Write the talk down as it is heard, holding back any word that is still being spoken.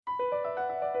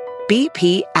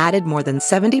BP added more than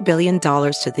 $70 billion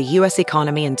to the U.S.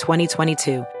 economy in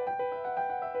 2022.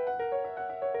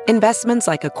 Investments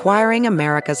like acquiring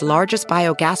America's largest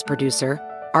biogas producer,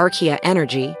 Archaea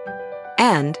Energy,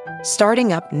 and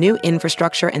starting up new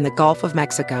infrastructure in the Gulf of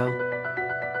Mexico.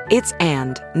 It's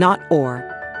and, not or.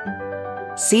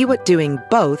 See what doing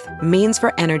both means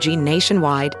for energy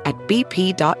nationwide at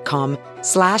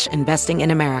bp.com/investing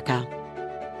in America.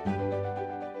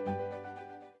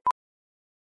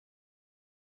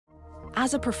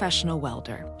 As a professional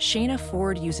welder, Shayna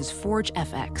Ford uses Forge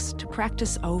FX to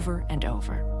practice over and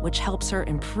over, which helps her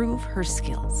improve her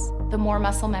skills. The more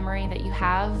muscle memory that you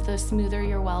have, the smoother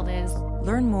your weld is.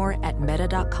 Learn more at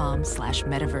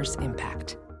meta.com/metaverse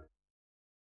impact.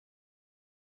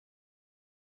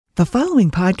 The following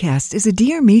podcast is a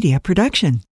Dear Media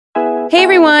production. Hey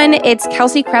everyone, it's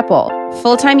Kelsey Kreppel,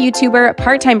 full-time YouTuber,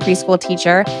 part-time preschool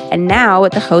teacher, and now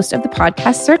the host of the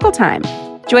podcast Circle Time.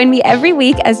 Join me every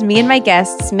week as me and my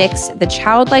guests mix the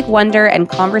childlike wonder and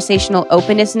conversational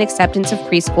openness and acceptance of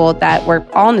preschool that we're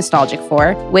all nostalgic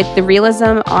for with the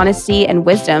realism, honesty, and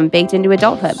wisdom baked into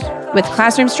adulthood. With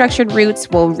classroom-structured roots,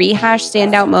 we'll rehash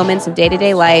standout moments of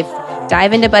day-to-day life,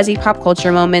 dive into buzzy pop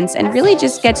culture moments, and really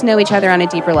just get to know each other on a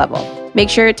deeper level. Make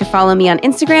sure to follow me on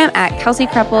Instagram at Kelsey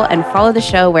Kreppel and follow the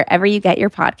show wherever you get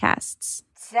your podcasts.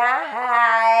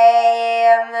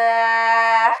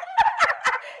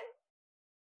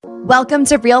 Welcome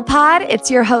to Real Pod. It's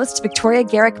your host, Victoria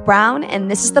Garrick Brown, and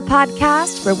this is the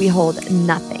podcast where we hold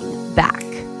nothing back.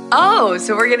 Oh,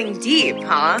 so we're getting deep,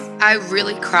 huh? I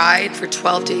really cried for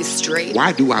 12 days straight.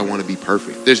 Why do I want to be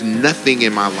perfect? There's nothing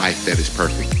in my life that is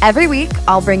perfect. Every week,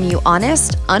 I'll bring you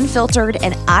honest, unfiltered,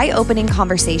 and eye-opening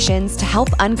conversations to help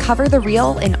uncover the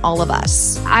real in all of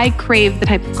us. I crave the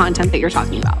type of content that you're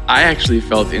talking about. I actually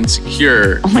felt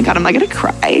insecure. Oh my God, am I going to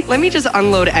cry? Let me just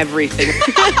unload everything.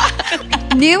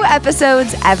 New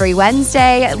episodes every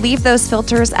Wednesday. Leave those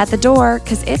filters at the door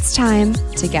because it's time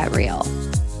to get real.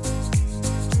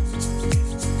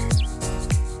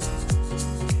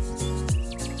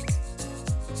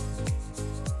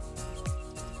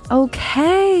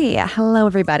 Okay. Hello,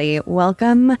 everybody.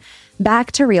 Welcome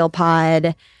back to Real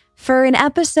Pod for an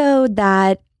episode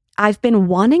that I've been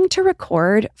wanting to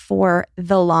record for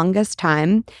the longest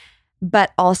time,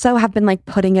 but also have been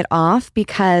putting it off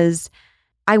because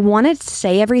I wanted to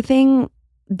say everything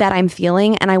that I'm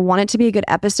feeling and I want it to be a good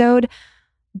episode,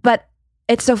 but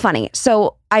it's so funny.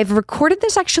 So I've recorded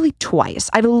this actually twice.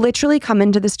 I've literally come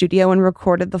into the studio and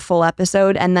recorded the full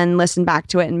episode and then listened back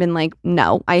to it and been like,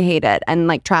 no, I hate it, and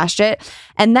trashed it.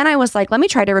 And then I was like, let me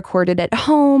try to record it at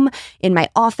home in my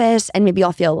office and maybe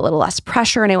I'll feel a little less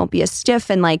pressure and I won't be as stiff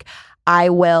and I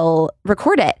will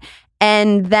record it.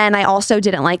 And then I also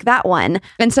didn't like that one.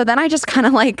 And so then I just kind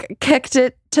of kicked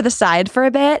it to the side for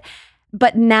a bit.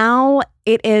 But now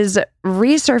it is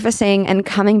resurfacing and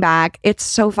coming back. It's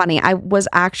so funny. I was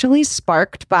actually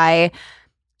sparked by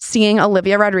seeing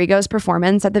Olivia Rodrigo's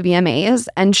performance at the VMAs,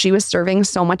 and she was serving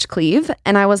so much cleave.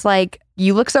 And I was like,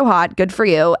 you look so hot. Good for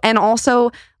you. And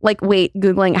also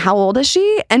Googling how old is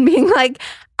she? And being like,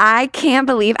 I can't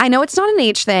believe, I know it's not an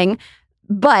age thing,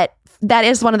 but that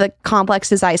is one of the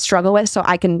complexes I struggle with. So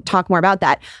I can talk more about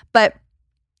that. But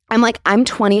I'm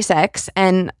 26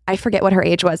 and I forget what her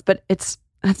age was, but it's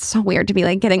so weird to be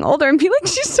getting older and be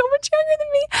she's so much younger than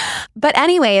me. But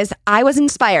anyways, I was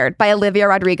inspired by Olivia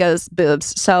Rodrigo's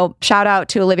boobs. So shout out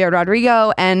to Olivia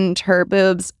Rodrigo and her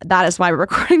boobs. That is why we're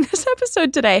recording this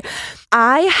episode today.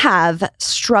 I have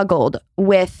struggled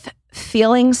with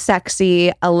feeling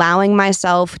sexy, allowing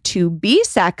myself to be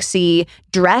sexy,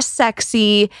 dress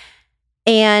sexy.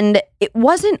 And it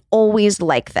wasn't always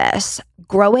like this.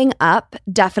 Growing up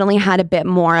definitely had a bit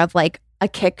more of a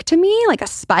kick to me, a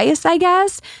spice, I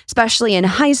guess, especially in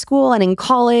high school and in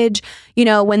college. You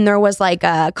know, when there was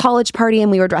a college party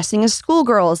and we were dressing as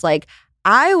schoolgirls,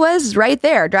 I was right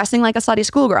there dressing like a slutty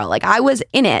schoolgirl. I was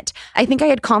in it. I think I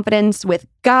had confidence with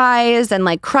guys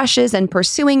and crushes and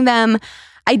pursuing them.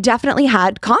 I definitely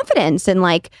had confidence in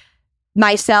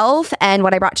myself and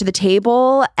what I brought to the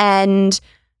table. And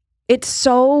it's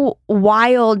so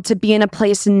wild to be in a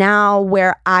place now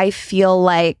where I feel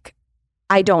like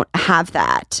I don't have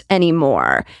that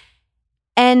anymore.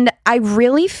 And I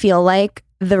really feel like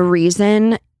the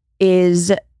reason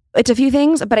is, it's a few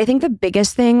things, but I think the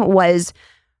biggest thing was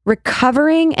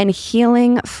recovering and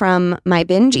healing from my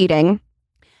binge eating.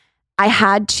 I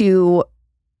had to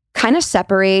kind of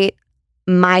separate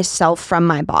myself from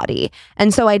my body.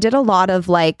 And so I did a lot of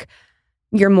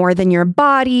you're more than your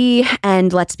body,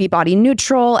 and let's be body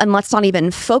neutral, and let's not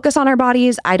even focus on our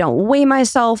bodies. I don't weigh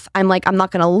myself. I'm not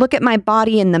going to look at my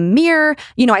body in the mirror.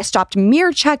 I stopped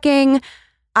mirror checking.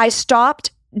 I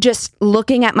stopped just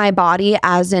looking at my body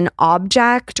as an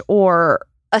object or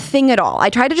a thing at all. I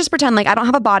tried to just pretend like I don't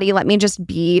have a body. Let me just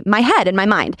be my head and my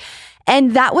mind.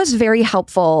 And that was very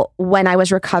helpful when I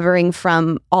was recovering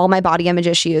from all my body image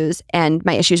issues and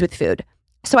my issues with food.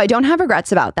 So I don't have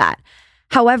regrets about that.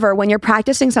 However, when you're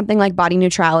practicing something like body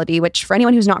neutrality, which for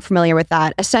anyone who's not familiar with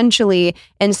that, essentially,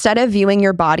 instead of viewing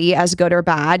your body as good or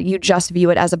bad, you just view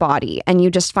it as a body and you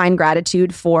just find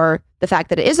gratitude for the fact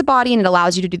that it is a body and it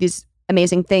allows you to do these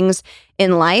amazing things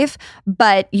in life,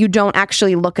 but you don't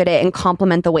actually look at it and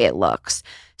compliment the way it looks.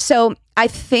 So I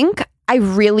think I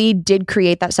really did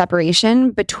create that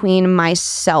separation between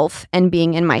myself and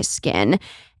being in my skin.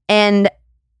 And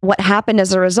what happened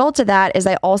as a result of that is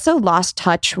I also lost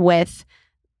touch with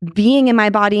being in my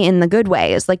body in the good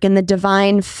ways, like in the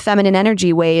divine feminine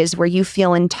energy ways where you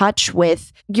feel in touch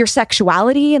with your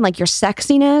sexuality and like your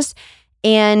sexiness.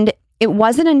 And it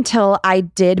wasn't until I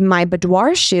did my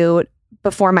boudoir shoot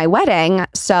before my wedding.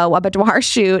 So a boudoir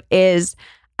shoot is,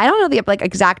 I don't know the like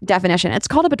exact definition. It's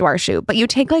called a boudoir shoot, but you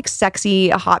take like sexy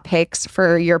hot pics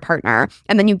for your partner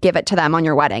and then you give it to them on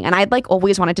your wedding. And I'd like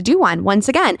always wanted to do one. Once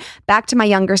again, back to my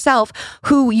younger self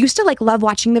who used to like love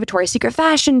watching the Victoria's Secret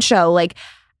fashion show. Like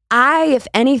I, if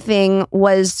anything,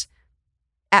 was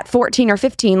at 14 or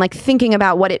 15, like thinking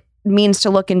about what it means to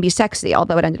look and be sexy,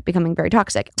 although it ended up becoming very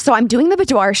toxic. So I'm doing the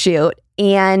boudoir shoot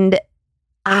and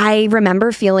I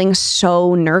remember feeling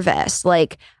so nervous.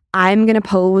 Like I'm going to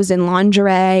pose in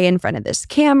lingerie in front of this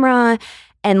camera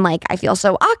and like I feel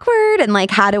so awkward and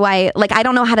like how do I, like I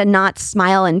don't know how to not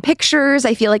smile in pictures.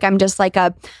 I feel like I'm just like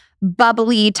a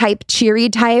bubbly type, cheery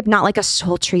type, not like a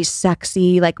sultry,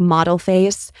 sexy like model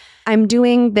face. I'm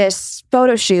doing this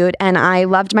photo shoot and I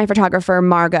loved my photographer,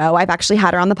 Margot. I've actually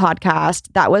had her on the podcast.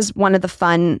 That was one of the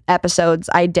fun episodes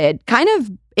I did, kind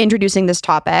of introducing this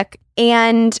topic.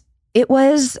 And it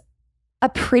was a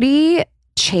pretty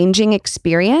changing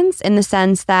experience in the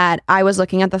sense that I was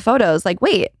looking at the photos like,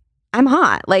 wait, I'm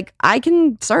hot. Like I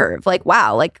can serve. Like,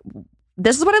 wow, like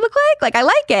this is what I look like. Like I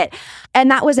like it.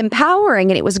 And that was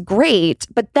empowering and it was great.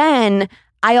 But then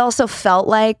I also felt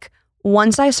like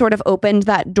once I sort of opened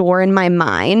that door in my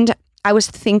mind, I was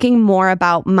thinking more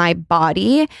about my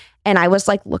body and I was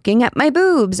like looking at my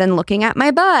boobs and looking at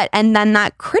my butt. And then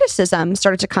that criticism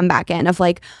started to come back in of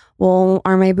like, well,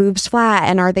 are my boobs flat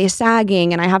and are they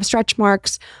sagging? And I have stretch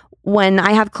marks when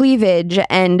I have cleavage.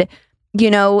 And,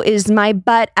 you know, is my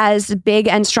butt as big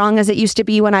and strong as it used to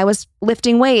be when I was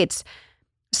lifting weights?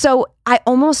 So I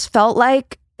almost felt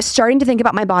like starting to think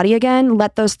about my body again,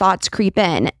 let those thoughts creep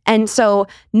in. And so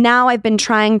now I've been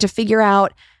trying to figure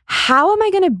out how am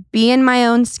I going to be in my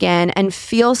own skin and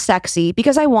feel sexy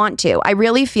because I want to. I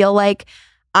really feel like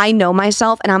I know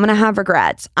myself and I'm going to have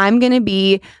regrets. I'm going to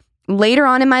be later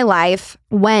on in my life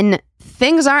when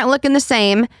things aren't looking the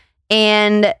same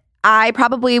and I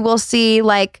probably will see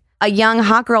like a young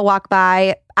hot girl walk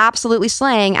by absolutely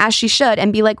slaying as she should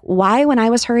and be like, why when I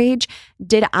was her age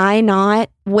did I not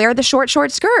wear the short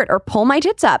skirt or pull my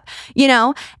tits up, you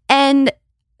know? And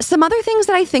some other things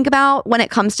that I think about when it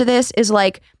comes to this is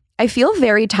like, I feel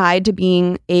very tied to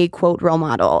being a quote role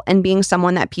model and being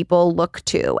someone that people look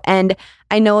to. And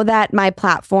I know that my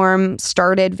platform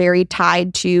started very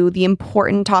tied to the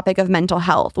important topic of mental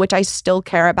health, which I still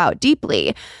care about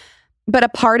deeply. But a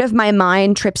part of my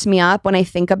mind trips me up when I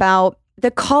think about the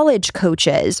college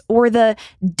coaches or the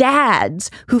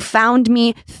dads who found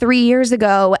me 3 years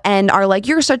ago and are like,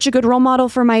 you're such a good role model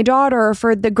for my daughter or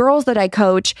for the girls that I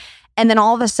coach. And then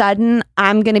all of a sudden,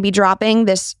 I'm going to be dropping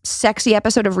this sexy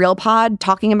episode of Real Pod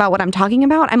talking about what I'm talking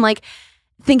about. I'm like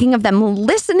thinking of them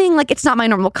listening like it's not my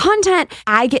normal content.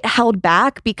 I get held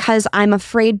back because I'm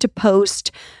afraid to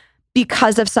post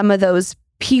because of some of those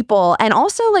people and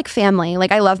also like family.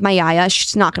 Like I love my Yaya.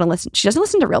 She's not going to listen. She doesn't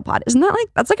listen to Real Pod. Isn't that like,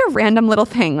 that's like a random little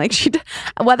thing. Like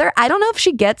I don't know if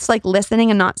she gets like listening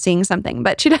and not seeing something,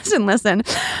 but she doesn't listen,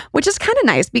 which is kind of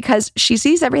nice because she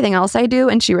sees everything else I do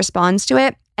and she responds to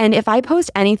it. And if I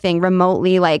post anything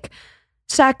remotely like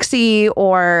sexy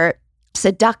or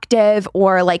seductive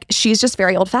or like she's just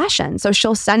very old fashioned. So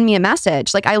she'll send me a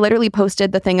message. Like I literally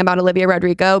posted the thing about Olivia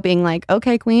Rodrigo being like,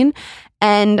 okay, queen.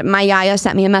 And my Yaya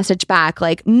sent me a message back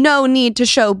like, no need to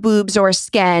show boobs or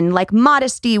skin, like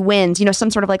modesty wins, you know, some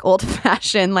sort of like old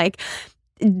fashioned like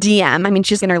DM. I mean,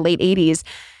 she's in her late 80s.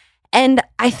 And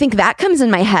I think that comes in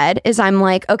my head is I'm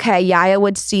like, okay, Yaya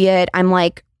would see it. I'm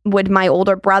like, would my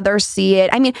older brother see it?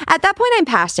 I mean, at that point I'm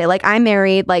past it. Like I'm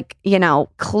married, like, you know,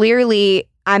 clearly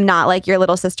I'm not like your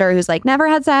little sister who's like never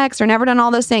had sex or never done all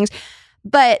those things.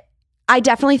 But I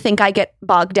definitely think I get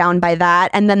bogged down by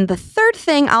that. And then the third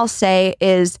thing I'll say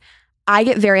is I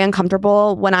get very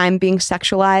uncomfortable when I'm being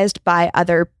sexualized by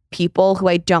other people who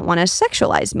I don't want to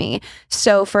sexualize me.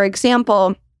 So for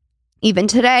example, even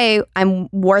today, I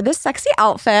wore this sexy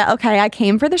outfit. Okay, I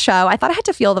came for the show. I thought I had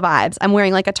to feel the vibes. I'm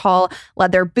wearing like a tall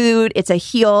leather boot. It's a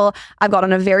heel. I've got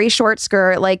on a very short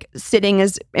skirt. Like sitting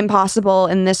is impossible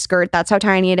in this skirt. That's how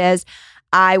tiny it is.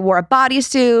 I wore a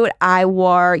bodysuit. I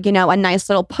wore, a nice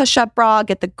little push-up bra,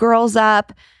 get the girls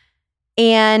up.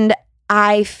 And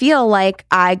I feel like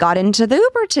I got into the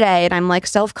Uber today and I'm like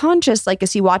self-conscious. Like,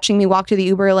 is he watching me walk to the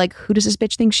Uber? Like, who does this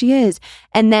bitch think she is?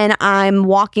 And then I'm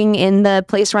walking in the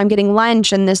place where I'm getting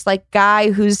lunch and this like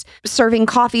guy who's serving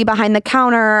coffee behind the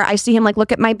counter, I see him like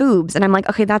look at my boobs and I'm like,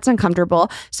 okay, that's uncomfortable.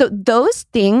 So those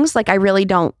things like I really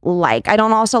don't like. I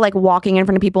don't also like walking in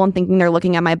front of people and thinking they're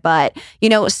looking at my butt,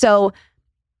 so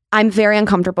I'm very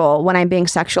uncomfortable when I'm being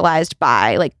sexualized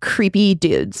by like creepy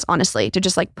dudes, honestly, to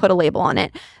just like put a label on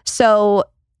it. So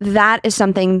that is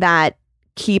something that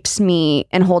keeps me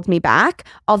and holds me back.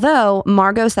 Although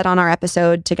Margot said on our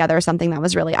episode together something that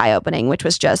was really eye-opening, which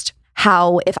was just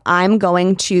how if I'm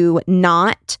going to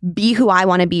not be who I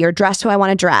want to be or dress who I want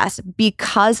to dress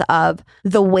because of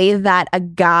the way that a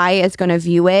guy is going to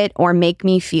view it or make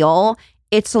me feel,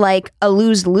 it's like a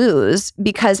lose-lose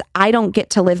because I don't get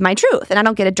to live my truth and I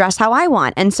don't get to dress how I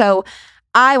want. And so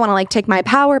I want to like take my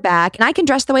power back and I can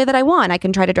dress the way that I want. I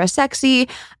can try to dress sexy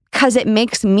because it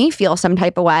makes me feel some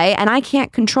type of way and I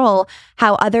can't control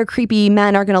how other creepy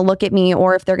men are going to look at me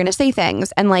or if they're going to say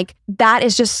things. And like that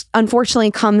is just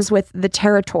unfortunately comes with the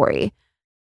territory.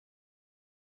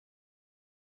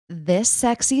 This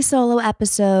sexy solo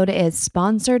episode is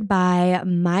sponsored by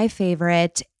my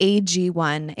favorite,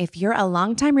 AG1. If you're a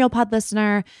longtime Real Pod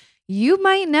listener, you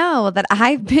might know that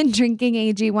I've been drinking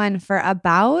AG1 for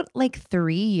about like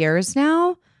 3 years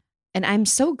now. And I'm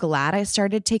so glad I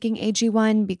started taking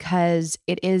AG1 because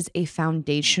it is a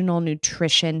foundational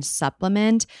nutrition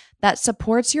supplement that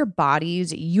supports your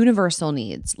body's universal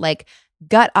needs like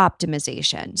gut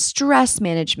optimization, stress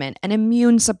management, and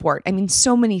immune support. I mean,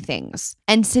 so many things.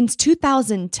 And since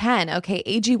 2010,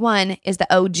 AG1 is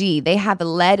the OG. They have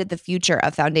led the future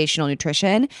of foundational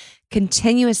nutrition,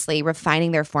 continuously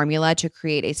refining their formula to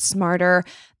create a smarter,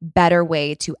 better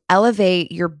way to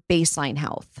elevate your baseline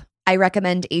health. I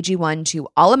recommend AG1 to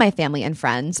all of my family and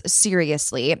friends.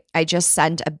 Seriously, I just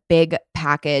sent a big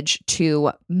package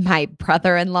to my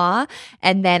brother-in-law,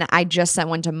 and then I just sent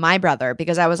one to my brother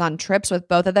because I was on trips with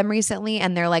both of them recently,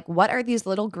 and they're like, what are these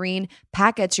little green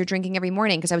packets you're drinking every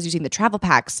morning? Because I was using the travel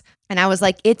packs, and I was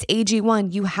like, it's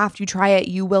AG1. You have to try it.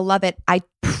 You will love it. I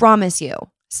promise you.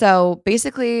 So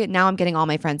basically, now I'm getting all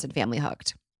my friends and family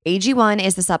hooked. AG1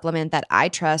 is the supplement that I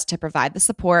trust to provide the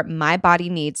support my body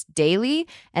needs daily,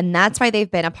 and that's why they've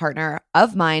been a partner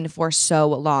of mine for so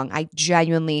long. I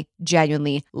genuinely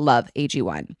love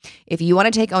AG1. If you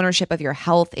want to take ownership of your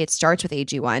health, it starts with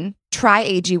AG1. Try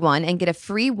AG1 and get a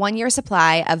free 1-year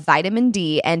supply of vitamin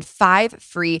D and 5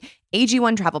 free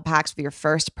AG1 travel packs for your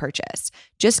first purchase.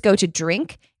 Just go to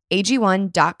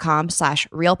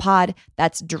drinkag1.com/realpod.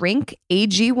 That's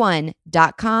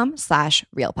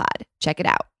drinkag1.com/realpod. Check it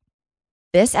out.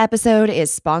 This episode is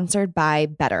sponsored by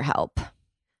BetterHelp.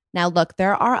 Now, look,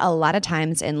 there are a lot of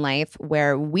times in life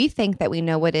where we think that we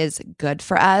know what is good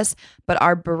for us, but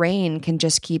our brain can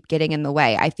just keep getting in the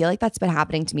way. I feel like that's been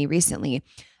happening to me recently.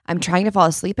 I'm trying to fall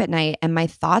asleep at night and my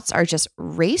thoughts are just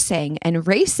racing, and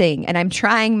I'm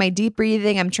trying my deep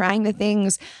breathing, I'm trying the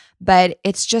things, but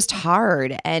it's just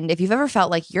hard. And if you've ever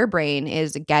felt like your brain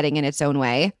is getting in its own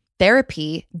way,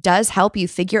 therapy does help you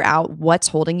figure out what's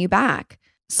holding you back,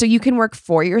 so you can work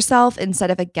for yourself instead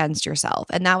of against yourself.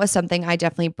 And that was something I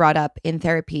definitely brought up in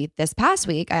therapy this past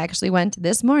week. I actually went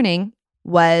this morning,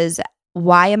 was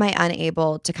why am I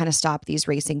unable to kind of stop these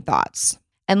racing thoughts?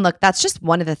 And look, that's just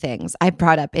one of the things I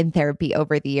brought up in therapy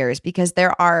over the years, because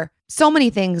there are so many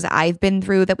things I've been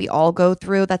through that we all go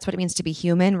through. That's what it means to be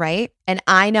human, right? And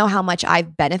I know how much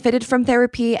I've benefited from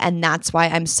therapy, and that's why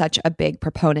I'm such a big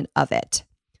proponent of it.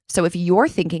 So if you're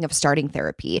thinking of starting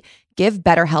therapy, give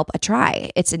BetterHelp a try.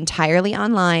 It's entirely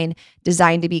online,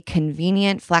 designed to be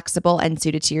convenient, flexible, and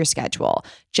suited to your schedule.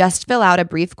 Just fill out a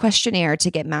brief questionnaire to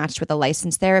get matched with a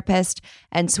licensed therapist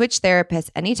and switch therapists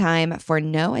anytime for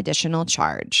no additional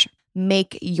charge.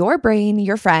 Make your brain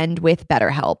your friend with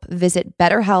BetterHelp. Visit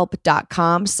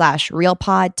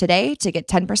betterhelp.com/realpod today to get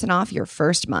 10% off your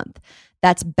first month.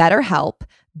 That's BetterHelp,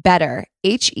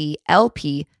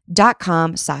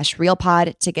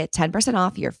 betterhelp.com/realpod to get 10%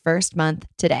 off your first month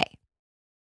today.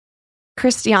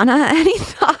 Christiana, any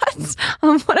thoughts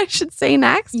on what I should say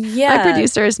next? Yeah. My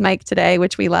producer is Mike today,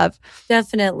 which we love.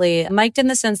 Definitely. Mic'd in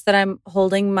the sense that I'm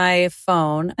holding my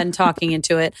phone and talking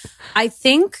into it. I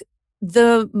think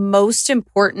the most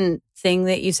important thing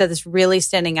that you said that's really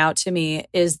standing out to me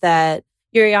is that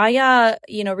your yaya,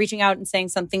 reaching out and saying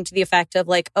something to the effect of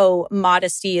like, oh,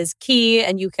 modesty is key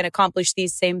and you can accomplish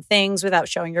these same things without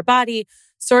showing your body,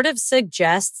 sort of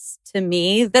suggests to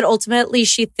me that ultimately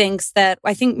she thinks that,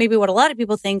 I think maybe what a lot of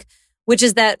people think, which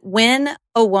is that when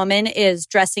a woman is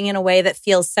dressing in a way that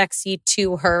feels sexy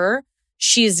to her,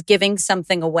 she's giving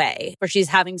something away or she's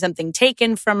having something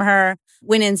taken from her.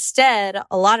 When instead,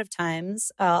 a lot of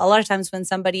times when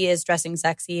somebody is dressing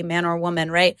sexy, man or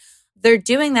woman, right? They're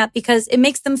doing that because it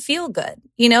makes them feel good.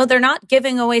 They're not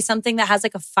giving away something that has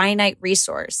like a finite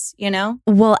resource,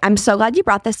 Well, I'm so glad you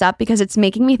brought this up because it's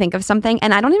making me think of something.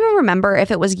 And I don't even remember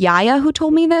if it was Yaya who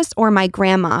told me this or my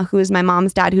grandma, who is my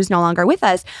mom's dad, who's no longer with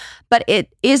us. But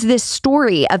it is this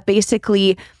story of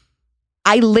basically,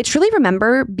 I literally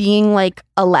remember being like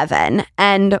 11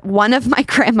 and one of my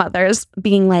grandmothers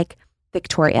being like,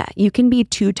 Victoria, you can be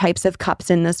two types of cups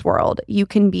in this world. You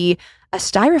can be a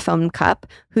styrofoam cup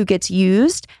who gets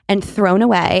used and thrown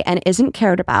away and isn't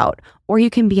cared about, or you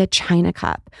can be a china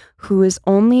cup who is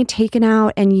only taken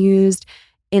out and used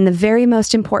in the very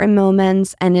most important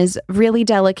moments and is really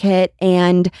delicate,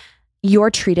 and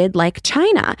you're treated like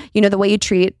china, the way you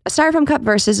treat a styrofoam cup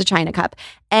versus a china cup.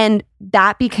 And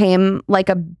that became like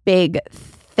a big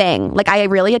thing. Like I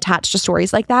really attached to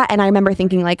stories like that. And I remember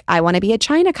thinking like, I want to be a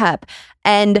china cup.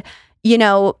 And,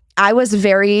 I was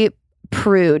very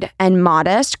prude and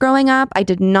modest growing up. I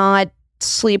did not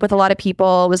sleep with a lot of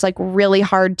people. It was like really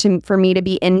hard for me to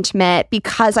be intimate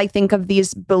because I think of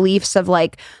these beliefs of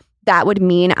like, that would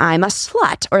mean I'm a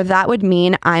slut, or that would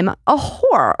mean I'm a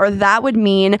whore, or that would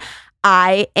mean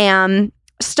I am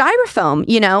styrofoam,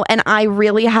 and I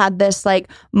really had this like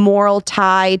moral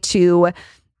tie to,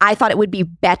 I thought it would be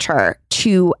better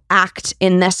to act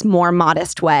in this more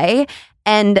modest way.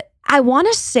 And I want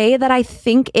to say that I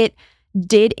think it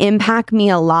did impact me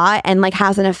a lot and like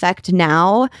has an effect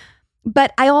now.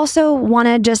 But I also want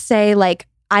to just say like,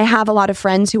 I have a lot of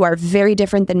friends who are very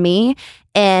different than me,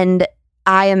 and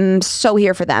I am so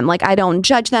here for them. Like I don't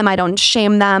judge them. I don't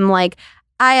shame them. Like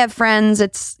I have friends,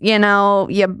 it's, you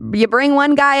bring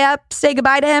one guy up, say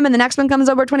goodbye to him, and the next one comes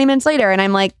over 20 minutes later. And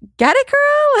I'm like, get it,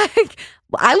 girl? Like,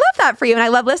 I love that for you. And I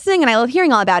love listening and I love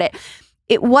hearing all about it.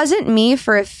 It wasn't me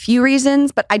for a few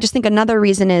reasons, but I just think another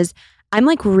reason is I'm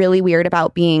like really weird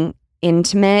about being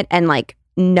intimate and like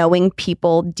knowing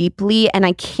people deeply. And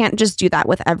I can't just do that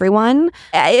with everyone.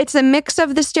 It's a mix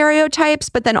of the stereotypes,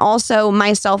 but then also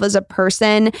myself as a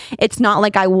person. It's not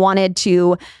like I wanted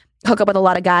to hook up with a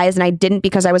lot of guys and I didn't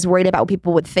because I was worried about what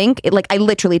people would think. I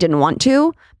literally didn't want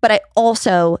to. But I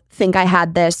also think I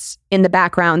had this in the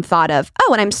background thought of,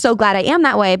 oh, and I'm so glad I am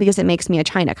that way because it makes me a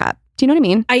china cup. Do you know what I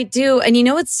mean? I do. And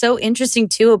what's so interesting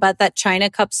too about that china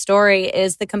cup story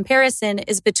is the comparison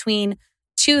is between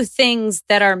two things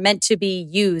that are meant to be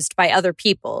used by other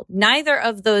people. Neither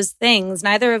of those things,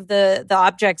 neither of the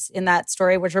objects in that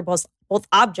story, which are both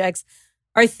objects,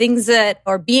 are things that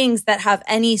are beings that have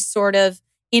any sort of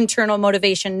internal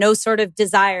motivation, no sort of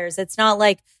desires. It's not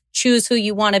like choose who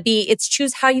you want to be. It's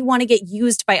choose how you want to get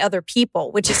used by other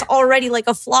people, which is already like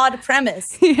a flawed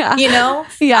premise. Yeah.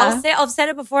 Yeah. I've said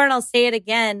it before and I'll say it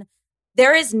again.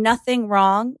 There is nothing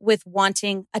wrong with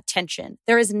wanting attention.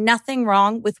 There is nothing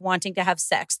wrong with wanting to have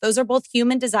sex. Those are both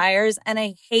human desires. And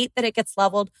I hate that it gets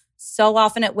leveled so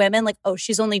often at women like, oh,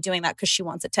 she's only doing that because she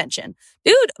wants attention.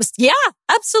 Dude, yeah,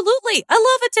 absolutely. I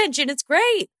love attention. It's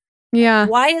great. Yeah.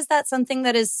 Why is that something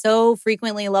that is so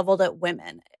frequently leveled at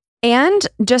women? And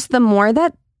just the more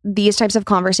that these types of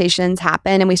conversations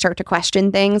happen and we start to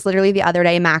question things, literally the other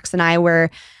day, Max and I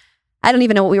I don't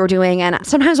even know what we were doing. And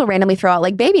sometimes we'll randomly throw out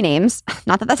like baby names.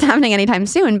 Not that that's happening anytime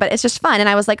soon, but it's just fun. And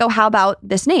I was like, oh, how about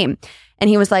this name? And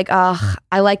he was like, oh,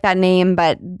 I like that name,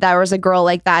 but there was a girl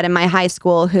like that in my high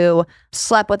school who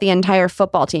slept with the entire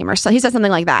football team. Or so he said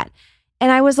something like that.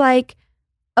 And I was like,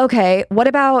 okay, what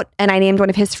about, and I named one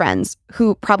of his friends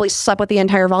who probably slept with the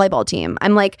entire volleyball team.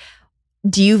 I'm like,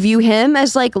 do you view him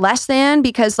as like less than?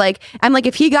 Because like, I'm like,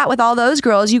 if he got with all those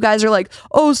girls, you guys are like,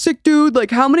 oh, sick dude. Like,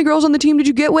 how many girls on the team did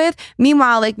you get with?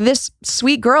 Meanwhile, like this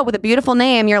sweet girl with a beautiful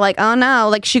name, you're like, oh no,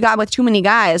 like she got with too many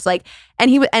guys. Like,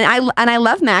 and I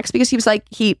love Max because he was like,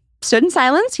 he stood in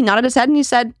silence. He nodded his head and he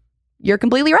said, you're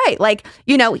completely right. Like,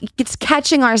 it's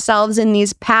catching ourselves in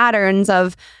these patterns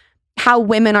of how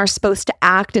women are supposed to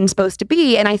act and supposed to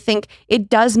be. And I think it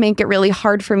does make it really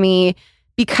hard for me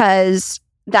because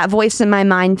that voice in my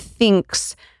mind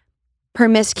thinks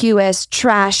promiscuous,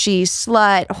 trashy,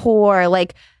 slut, whore,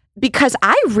 like, because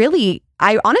I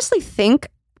honestly think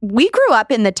we grew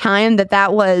up in the time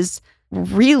that was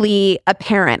really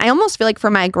apparent. I almost feel like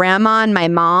for my grandma and my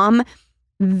mom,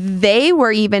 they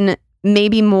were even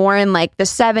maybe more in like the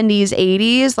 70s,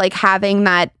 80s, like having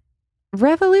that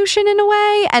revolution in a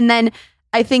way. And then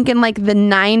I think in like the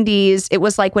 90s, it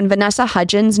was like when Vanessa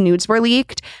Hudgens' nudes were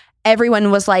leaked, everyone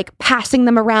was like passing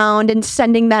them around and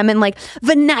sending them and like,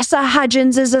 Vanessa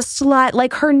Hudgens is a slut,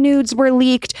 like her nudes were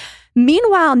leaked.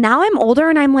 Meanwhile, now I'm older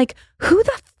and I'm like, who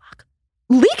the fuck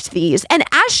leaked these? And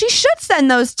as she should send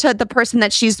those to the person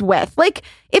that she's with, like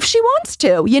if she wants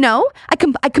to, you know,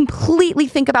 I completely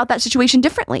think about that situation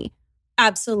differently.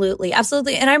 Absolutely.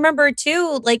 Absolutely. And I remember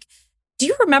too, like, do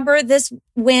you remember this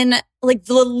when like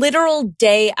the literal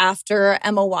day after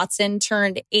Emma Watson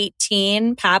turned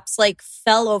 18, Paps like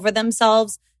fell over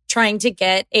themselves trying to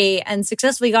get and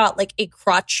successfully got like a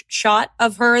crotch shot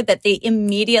of her that they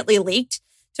immediately leaked,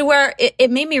 to where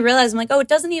it made me realize, I'm like, oh, it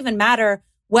doesn't even matter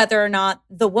whether or not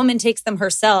the woman takes them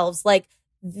herself. Like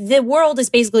the world is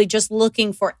basically just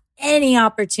looking for any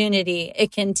opportunity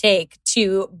it can take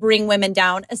to bring women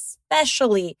down,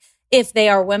 especially if they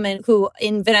are women who,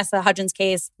 in Vanessa Hudgens'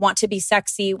 case, want to be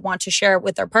sexy, want to share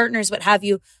with their partners, what have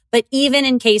you. But even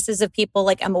in cases of people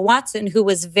like Emma Watson, who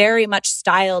was very much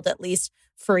styled, at least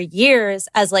for years,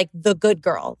 as like the good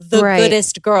girl, the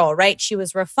goodest girl, right? She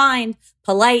was refined,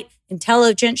 polite,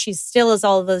 intelligent. She still is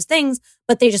all of those things,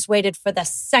 but they just waited for the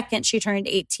second she turned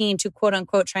 18 to quote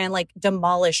unquote try and like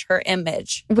demolish her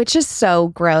image. Which is so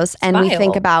gross. And we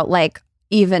think about like,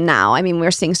 even now, I mean, we're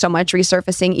seeing so much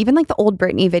resurfacing, even like the old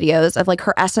Britney videos of like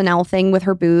her SNL thing with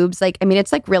her boobs. Like, I mean,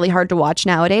 it's like really hard to watch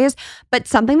nowadays. But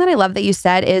something that I love that you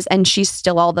said is, and she's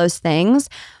still all those things,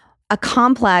 a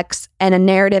complex and a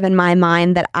narrative in my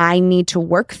mind that I need to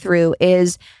work through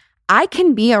is I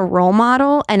can be a role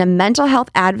model and a mental health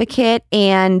advocate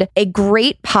and a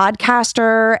great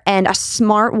podcaster and a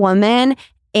smart woman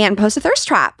and post a thirst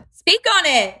trap. Speak on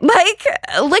it.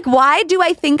 Like, why do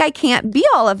I think I can't be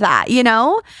all of that? You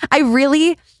know, I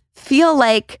really feel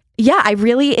like,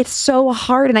 it's so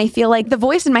hard. And I feel like the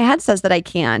voice in my head says that I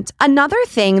can't. Another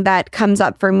thing that comes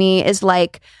up for me is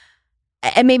like,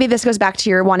 and maybe this goes back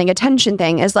to your wanting attention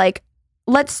thing, is like,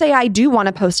 let's say I do want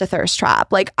to post a thirst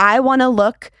trap. Like I want to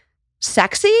look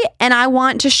sexy and I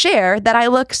want to share that I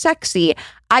look sexy.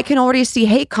 I can already see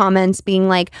hate comments being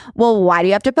like, well, why do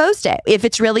you have to post it? If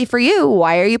it's really for you,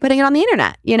 why are you putting it on the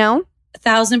internet? You know?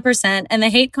 1,000%. And the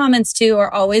hate comments too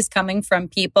are always coming from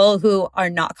people who are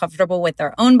not comfortable with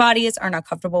their own bodies, are not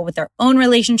comfortable with their own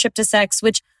relationship to sex,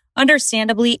 which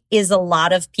understandably is a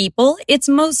lot of people. It's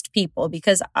most people,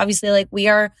 because obviously like we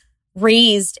are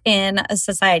raised in a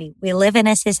society. We live in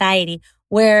a society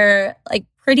where like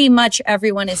pretty much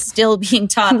everyone is still being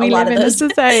taught a lot of those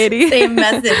same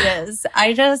messages.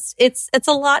 It's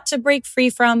a lot to break free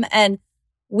from. And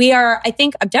I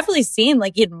think I've definitely seen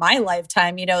like in my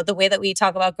lifetime, you know, the way that we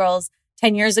talk about girls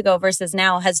 10 years ago versus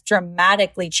now has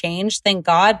dramatically changed, thank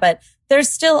God. But there's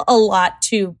still a lot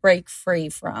to break free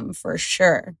from, for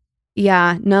sure.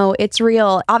 Yeah, no, it's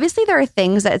real. Obviously, there are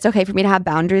things that it's okay for me to have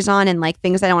boundaries on and like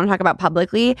things I don't want to talk about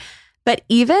publicly. But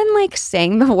even like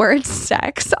saying the word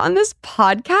sex on this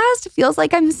podcast feels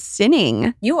like I'm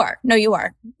sinning. You are. No, you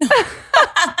are.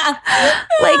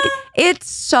 Like, it's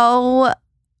so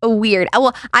weird.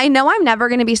 Well, I know I'm never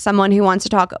going to be someone who wants to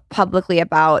talk publicly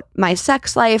about my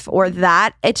sex life or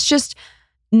that. It's just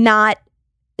not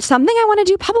something I want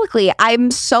to do publicly.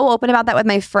 I'm so open about that with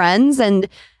my friends and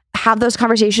have those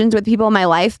conversations with people in my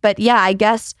life. But yeah, I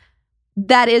guess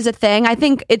that is a thing. I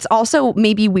think it's also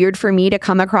maybe weird for me to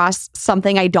come across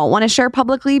something I don't want to share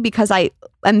publicly because I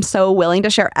am so willing to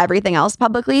share everything else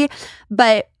publicly.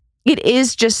 But it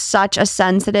is just such a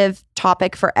sensitive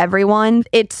topic for everyone.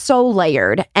 It's so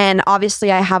layered. And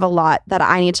obviously I have a lot that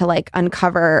I need to like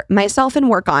uncover myself and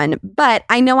work on. But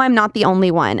I know I'm not the only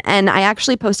one. And I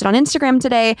actually posted on Instagram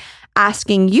today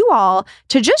asking you all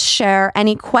to just share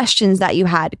any questions that you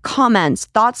had, comments,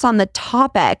 thoughts on the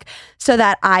topic so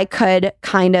that I could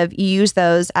kind of use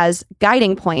those as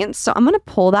guiding points. So I'm going to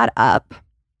pull that up.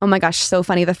 Oh my gosh, so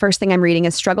funny. The first thing I'm reading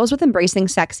is struggles with embracing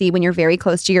sexy when you're very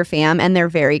close to your fam and they're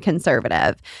very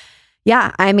conservative.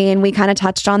 Yeah, I mean, we kind of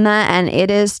touched on that and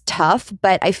it is tough,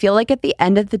 but I feel like at the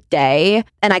end of the day,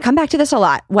 and I come back to this a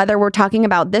lot, whether we're talking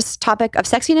about this topic of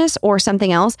sexiness or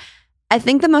something else, I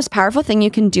think the most powerful thing you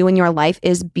can do in your life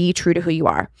is be true to who you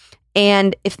are.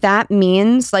 And if that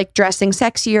means like dressing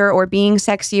sexier or being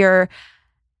sexier,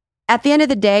 at the end of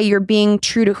the day, you're being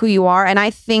true to who you are. And I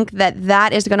think that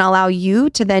that is going to allow you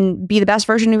to then be the best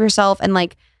version of yourself and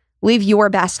like live your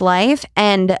best life.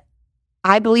 And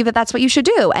I believe that that's what you should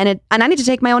do. And I need to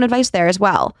take my own advice there as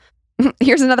well.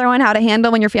 Here's another one: how to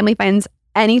handle when your family finds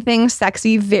anything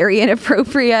sexy very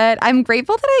inappropriate. I'm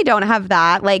grateful that I don't have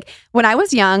that. Like when I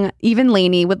was young, even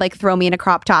Lainey would like throw me in a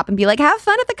crop top and be like, have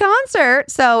fun at the concert.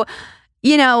 So,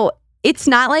 you know, it's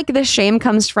not like the shame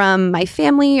comes from my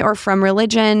family or from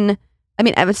religion. I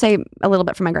mean, I would say a little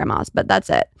bit from my grandma's, but that's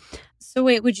it. So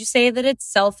wait, would you say that it's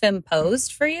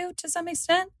self-imposed for you to some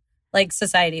extent? Like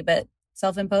society, but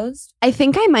self-imposed? I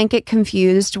think I might get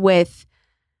confused with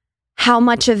how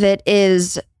much of it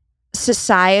is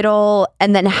societal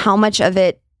and then how much of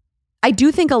it, I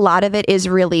do think a lot of it is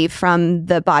really from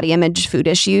the body image food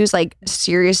issues. Like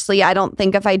seriously, I don't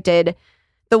think if I did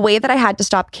the way that I had to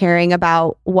stop caring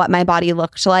about what my body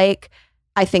looked like,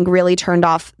 I think really turned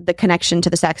off the connection to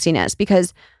the sexiness.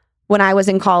 Because when I was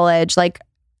in college, like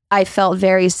I felt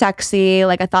very sexy.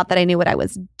 Like I thought that I knew what I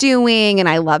was doing and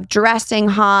I loved dressing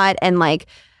hot and like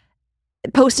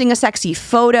posting a sexy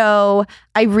photo.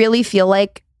 I really feel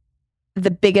like the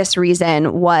biggest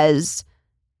reason was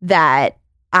that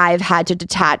I've had to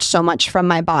detach so much from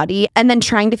my body and then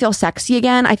trying to feel sexy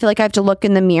again. I feel like I have to look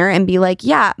in the mirror and be like,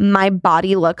 yeah, my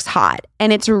body looks hot.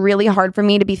 And it's really hard for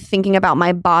me to be thinking about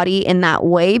my body in that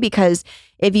way because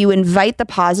if you invite the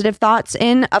positive thoughts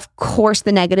in, of course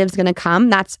the negative's going to come.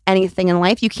 That's anything in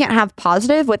life. You can't have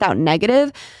positive without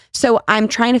negative. So I'm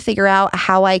trying to figure out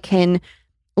how I can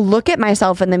look at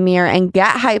myself in the mirror and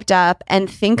get hyped up and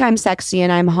think I'm sexy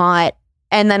and I'm hot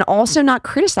and then also not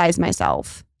criticize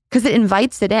myself because it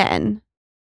invites it in.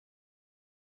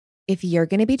 If you're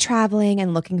going to be traveling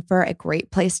and looking for a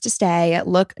great place to stay,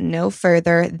 look no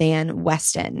further than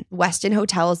Westin. Westin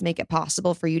hotels make it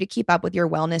possible for you to keep up with your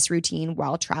wellness routine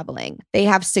while traveling. They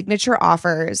have signature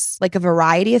offers, like a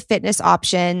variety of fitness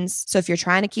options. So if you're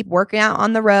trying to keep working out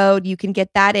on the road, you can get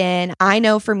that in. I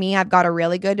know for me, I've got a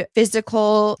really good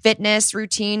physical fitness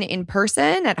routine in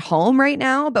person at home right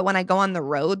now. But when I go on the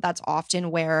road, that's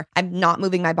often where I'm not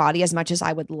moving my body as much as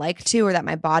I would like to or that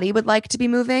my body would like to be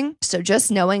moving. So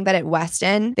just knowing that at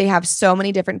Westin, they have so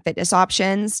many different fitness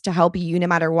options to help you no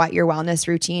matter what your wellness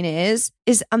routine is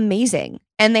amazing.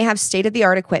 And they have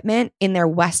state-of-the-art equipment in their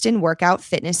Westin workout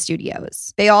fitness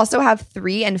studios. They also have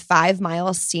 3 and 5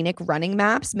 mile scenic running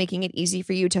maps, making it easy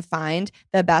for you to find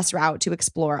the best route to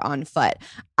explore on foot.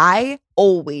 I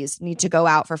always need to go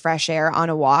out for fresh air on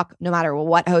a walk, no matter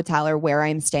what hotel or where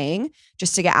I'm staying,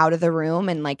 just to get out of the room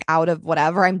and like out of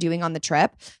whatever I'm doing on the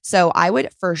trip. So I would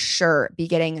for sure be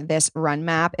getting this run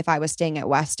map if I was staying at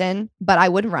Westin, but I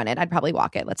wouldn't run it. I'd probably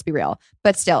walk it. Let's be real.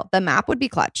 But still, the map would be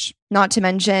clutch. Not to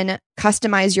mention,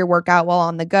 customize your workout while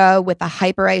on the go with the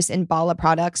Hyperice and Bala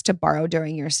products to borrow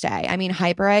during your stay. I mean,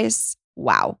 Hyperice,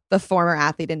 wow. The former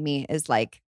athlete in me is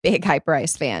like big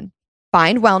Hyperice fan.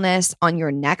 Find wellness on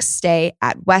your next stay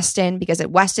at Westin because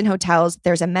at Westin Hotels,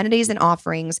 there's amenities and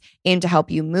offerings aimed to help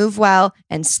you move well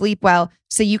and sleep well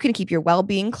so you can keep your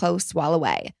well-being close while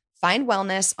away. Find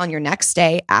wellness on your next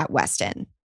stay at Westin.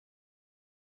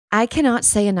 I cannot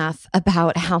say enough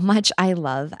about how much I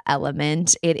love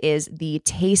Element. It is the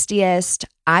tastiest,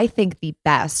 I think the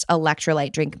best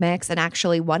electrolyte drink mix. And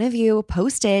actually, one of you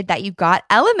posted that you got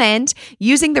Element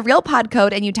using the RealPod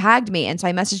code and you tagged me. And so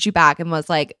I messaged you back and was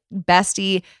like,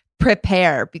 bestie,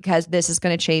 prepare because this is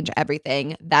going to change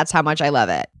everything. That's how much I love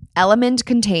it. Element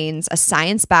contains a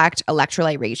science-backed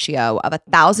electrolyte ratio of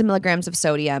 1,000 milligrams of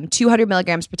sodium, 200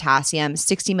 milligrams potassium,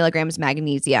 60 milligrams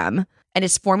magnesium. And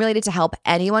it's formulated to help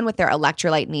anyone with their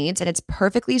electrolyte needs. And it's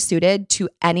perfectly suited to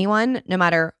anyone, no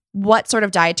matter what sort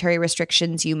of dietary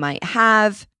restrictions you might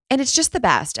have. And it's just the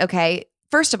best, okay?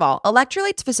 First of all,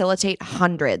 electrolytes facilitate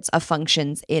hundreds of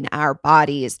functions in our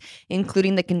bodies,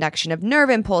 including the conduction of nerve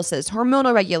impulses,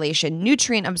 hormonal regulation,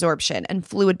 nutrient absorption, and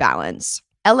fluid balance.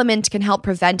 Element can help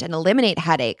prevent and eliminate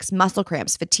headaches, muscle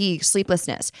cramps, fatigue,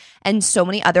 sleeplessness, and so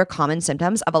many other common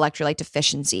symptoms of electrolyte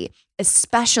deficiency,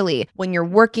 especially when you're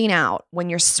working out,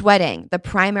 when you're sweating. The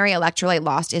primary electrolyte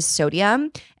lost is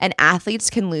sodium, and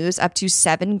athletes can lose up to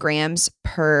 7 grams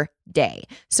per day.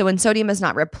 So when sodium is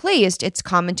not replaced, it's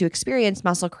common to experience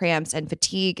muscle cramps and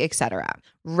fatigue, etc.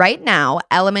 Right now,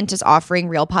 Element is offering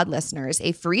RealPod listeners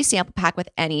a free sample pack with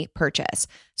any purchase.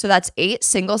 So that's 8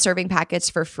 single serving packets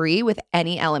for free with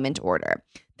any Element order.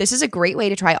 This is a great way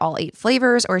to try all 8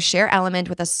 flavors or share Element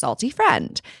with a salty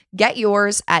friend. Get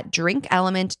yours at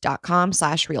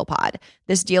drinkelement.com/RealPod.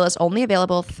 This deal is only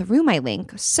available through my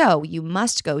link, so you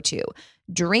must go to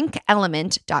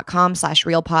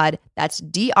drinkelement.com/RealPod. That's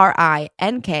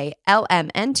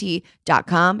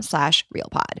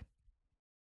DRINKLMNT.com/RealPod.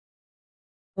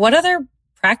 What other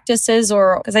practices,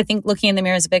 or because I think looking in the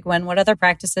mirror is a big one, what other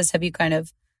practices have you kind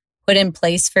of put in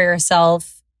place for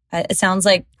yourself? It sounds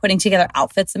like putting together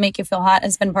outfits that make you feel hot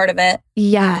has been part of it.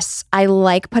 Yes, I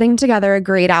like putting together a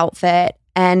great outfit.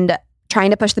 And trying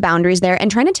to push the boundaries there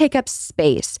and trying to take up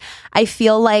space. I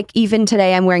feel like even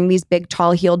today I'm wearing these big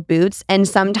tall heeled boots, and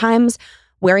sometimes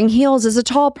wearing heels as a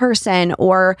tall person,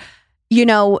 or, you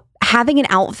know, having an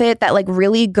outfit that like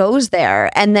really goes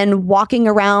there, and then walking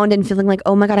around and feeling like,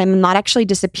 oh my God, I'm not actually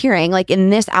disappearing. Like in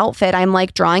this outfit, I'm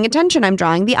like drawing attention, I'm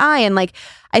drawing the eye. And like,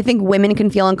 I think women can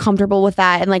feel uncomfortable with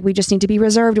that. And like, we just need to be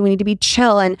reserved and we need to be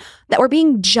chill, and that we're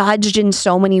being judged in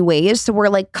so many ways. So we're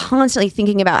like constantly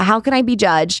thinking about how can I be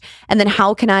judged? And then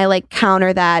how can I like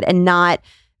counter that and not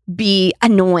be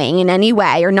annoying in any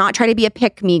way, or not try to be a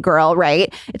pick me girl,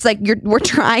 right? It's like we're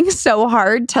trying so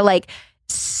hard to like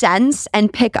sense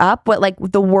and pick up what like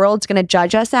the world's going to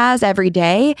judge us as every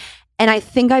day. And I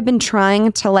think I've been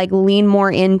trying to like lean more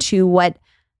into what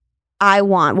I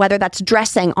want, whether that's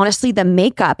dressing, honestly, the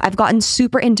makeup. I've gotten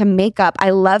super into makeup.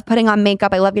 I love putting on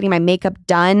makeup. I love getting my makeup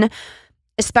done,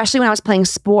 especially when I was playing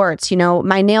sports. You know,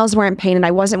 my nails weren't painted.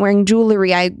 I wasn't wearing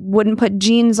jewelry. I wouldn't put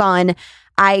jeans on.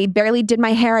 I barely did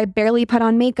my hair. I barely put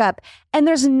on makeup. And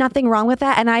there's nothing wrong with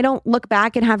that. And I don't look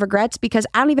back and have regrets, because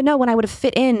I don't even know when I would have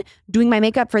fit in doing my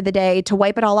makeup for the day to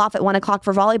wipe it all off at 1 o'clock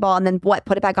for volleyball and then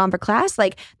put it back on for class.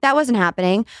 Like that wasn't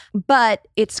happening. But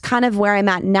it's kind of where I'm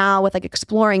at now with like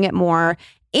exploring it more.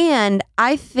 And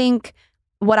I think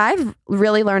what I've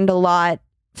really learned a lot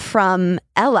from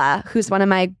Ella, who's one of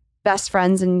my best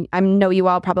friends, and I know you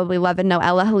all probably love and know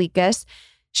Ella Halikas.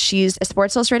 She's a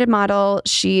Sports Illustrated model.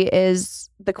 She is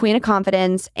the queen of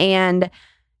confidence, and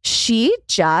she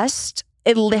just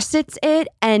elicits it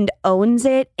and owns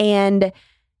it. And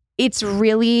it's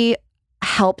really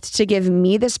helped to give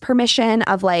me this permission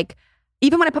of like,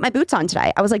 even when I put my boots on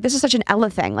today, I was like, this is such an Ella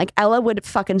thing. Like Ella would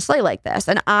fucking slay like this.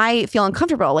 And I feel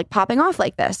uncomfortable like popping off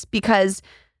like this, because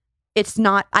it's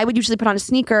not, I would usually put on a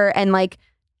sneaker and like,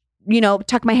 you know,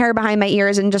 tuck my hair behind my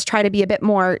ears and just try to be a bit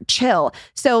more chill.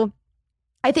 So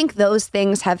I think those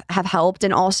things have helped,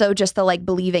 and also just the like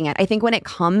believing it. I think when it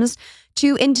comes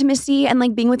to intimacy and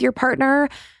like being with your partner,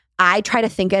 I try to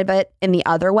think of it in the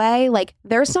other way. Like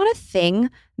there's not a thing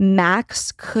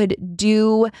Max could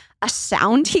do, a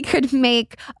sound he could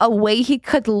make, a way he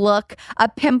could look, a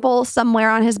pimple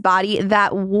somewhere on his body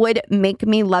that would make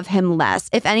me love him less.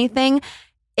 If anything,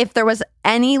 if there was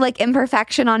any like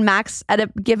imperfection on Max at a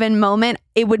given moment,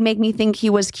 it would make me think he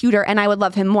was cuter and I would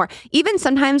love him more. Even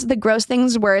sometimes the gross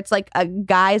things where it's like a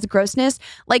guy's grossness,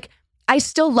 like I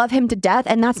still love him to death,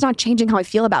 and that's not changing how I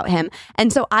feel about him.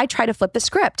 And so I try to flip the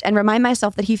script and remind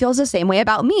myself that he feels the same way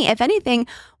about me. If anything,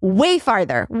 way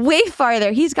farther.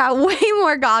 He's got way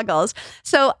more goggles.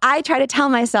 So I try to tell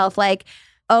myself like,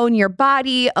 own your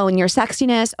body, own your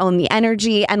sexiness, own the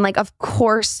energy. And like, of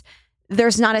course,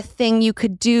 there's not a thing you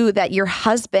could do that your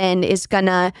husband is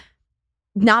gonna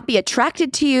not be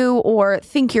attracted to you or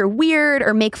think you're weird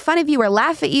or make fun of you or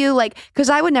laugh at you. Like, because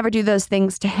I would never do those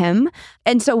things to him.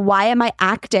 And so why am I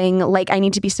acting like I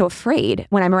need to be so afraid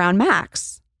when I'm around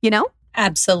Max? You know?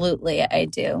 Absolutely. I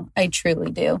do. I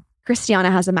truly do.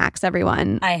 Christiana has a Max,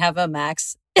 everyone. I have a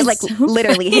Max. It's like so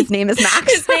literally funny. His name is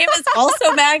Max. His name is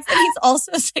also Max, and he's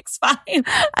also 6'5".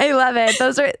 I love it.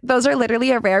 Those are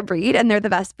literally a rare breed, and they're the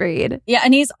best breed. Yeah,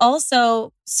 and he's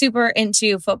also super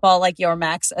into football like your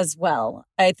Max as well.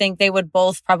 I think they would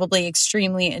both probably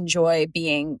extremely enjoy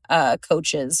being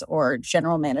coaches or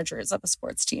general managers of a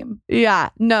sports team.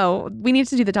 Yeah, no, we need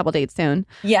to do the double date soon.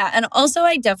 Yeah, and also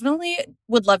I definitely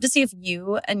would love to see if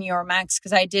you and your Max,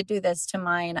 because I did do this to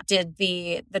mine, did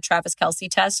the Travis Kelce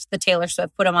test, the Taylor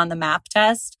Swift put him on the map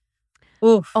test.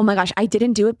 Oof. Oh my gosh, I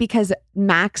didn't do it because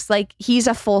Max, like, he's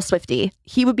a full Swiftie.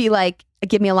 He would be like,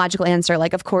 give me a logical answer,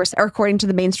 like, of course, or according to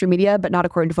the mainstream media, but not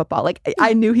according to football. Like,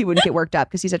 I knew he wouldn't get worked up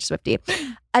because he's such a Swiftie.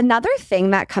 Another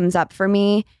thing that comes up for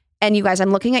me, and you guys,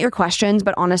 I'm looking at your questions,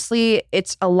 but honestly,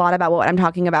 it's a lot about what I'm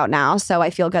talking about now, so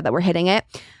I feel good that we're hitting it,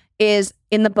 is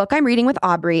in the book I'm reading with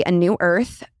Aubrey, A New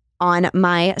Earth, on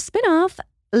my spinoff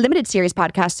limited series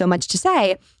podcast, So Much to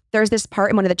Say, there's this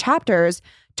part in one of the chapters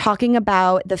talking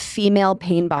about the female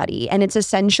pain body. And it's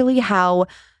essentially how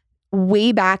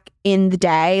way back in the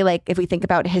day, like if we think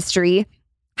about history,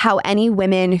 how any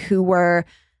women who were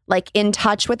like in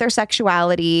touch with their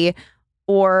sexuality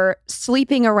or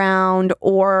sleeping around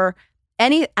or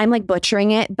any, I'm like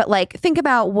butchering it, but like think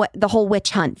about what the whole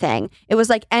witch hunt thing. It was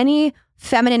like any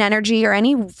feminine energy or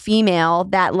any female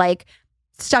that like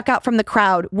stuck out from the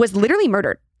crowd was literally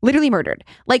murdered.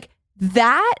 Like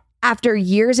that, after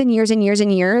years and years and years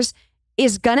and years,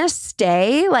 is gonna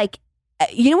stay. Like,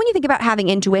 you know, when you think about having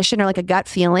intuition or like a gut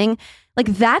feeling, like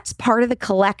that's part of the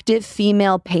collective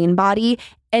female pain body.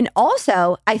 And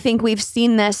also, I think we've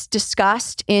seen this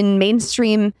discussed in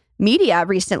mainstream media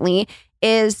recently,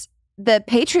 is the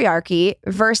patriarchy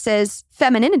versus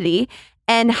femininity.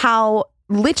 and how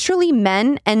literally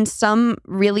men and some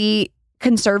really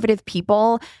conservative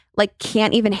people like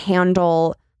can't even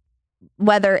handle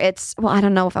whether it's, well, I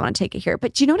don't know if I want to take it here,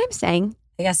 but do you know what I'm saying?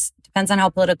 I guess depends on how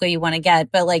political you want to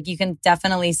get, but like you can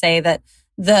definitely say that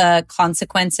the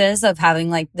consequences of having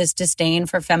like this disdain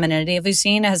for femininity we've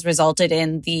seen has resulted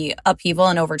in the upheaval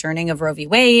and overturning of Roe v.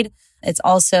 Wade. It's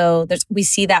also, we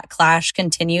see that clash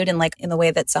continued in the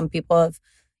way that some people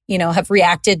have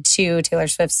reacted to Taylor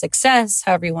Swift's success,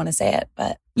 however you want to say it.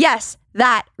 But yes,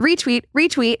 that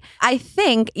retweet. I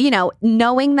think,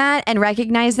 knowing that and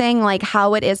recognizing like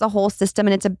how it is a whole system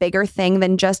and it's a bigger thing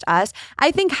than just us,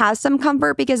 I think has some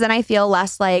comfort, because then I feel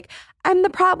less like I'm the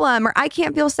problem or I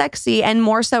can't feel sexy, and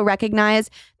more so recognize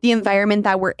the environment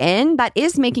that we're in that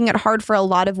is making it hard for a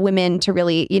lot of women to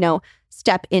really,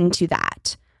 step into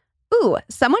that. Ooh,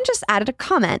 someone just added a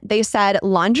comment. They said,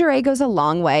 lingerie goes a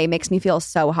long way, makes me feel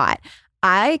so hot.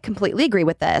 I completely agree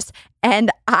with this. And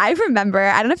I remember,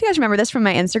 I don't know if you guys remember this from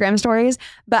my Instagram stories,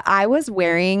 but I was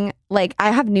wearing,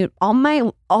 I have nude, oh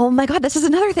my God, this is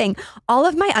another thing. All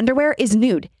of my underwear is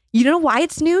nude. You know why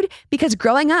it's nude? Because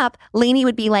growing up, Lainey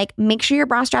would be like, make sure your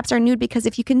bra straps are nude, because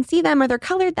if you can see them or they're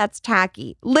colored, that's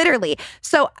tacky. Literally.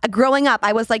 So growing up,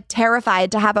 I was like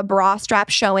terrified to have a bra strap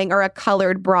showing or a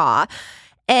colored bra.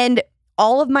 And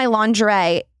all of my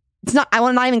lingerie, I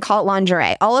will not even call it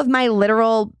lingerie. All of my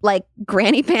literal like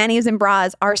granny panties and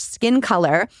bras are skin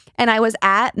color. And I was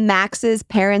at Max's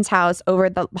parents' house over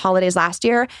the holidays last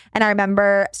year. And I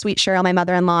remember sweet Cheryl, my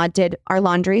mother-in-law, did our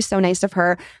laundry. So nice of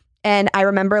her. And I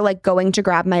remember like going to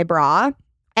grab my bra,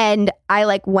 and I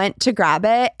like went to grab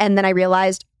it. And then I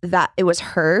realized that it was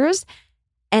hers.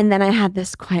 And then I had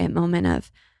this quiet moment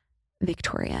of,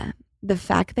 Victoria, the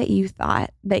fact that you thought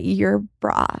that your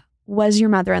bra was your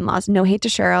mother-in-law's, no hate to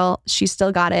Cheryl, she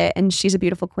still got it and she's a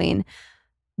beautiful queen.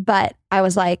 But I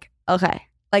was like, okay,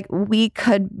 like we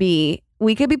could be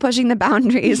pushing the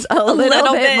boundaries a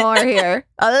little bit more here.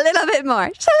 A little bit more,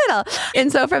 just a little.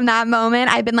 And so from that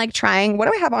moment, I've been like trying, what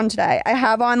do I have on today? I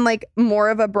have on like more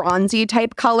of a bronzy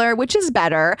type color, which is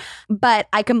better, but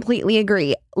I completely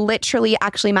agree. Literally,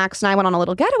 actually, Max and I went on a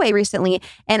little getaway recently,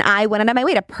 and I went out of my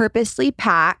way to purposely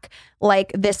pack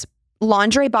like this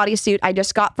lingerie bodysuit I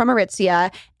just got from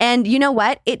Aritzia. And you know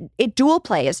what? It dual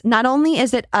plays. Not only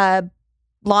is it a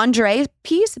lingerie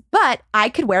piece, but I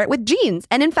could wear it with jeans.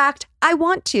 And in fact, I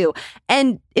want to.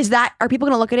 And are people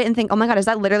going to look at it and think, oh my God, is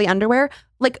that literally underwear?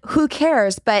 Like, who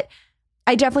cares? But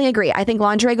I definitely agree. I think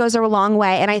lingerie goes a long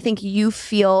way. And I think you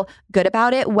feel good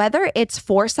about it, whether it's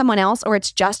for someone else or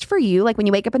it's just for you. Like when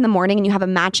you wake up in the morning and you have a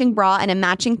matching bra and a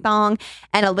matching thong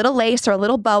and a little lace or a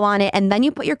little bow on it, and then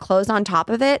you put your clothes on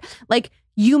top of it, like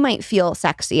you might feel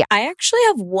sexy. I actually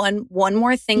have one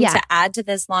more thing to add to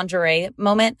this lingerie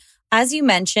moment. As you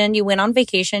mentioned, you went on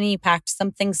vacation and you packed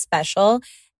something special.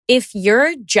 If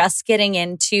you're just getting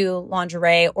into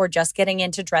lingerie or just getting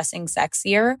into dressing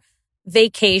sexier,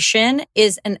 vacation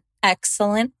is an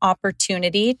excellent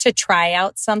opportunity to try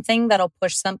out something that'll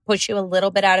push you a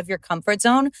little bit out of your comfort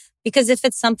zone. Because if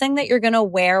it's something that you're going to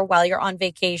wear while you're on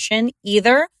vacation,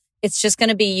 either it's just going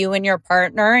to be you and your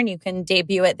partner and you can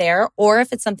debut it there, or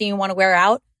if it's something you want to wear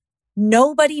out,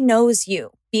 nobody knows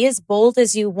you. Be as bold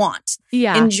as you want.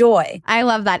 Yeah. Enjoy. I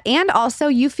love that. And also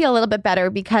you feel a little bit better,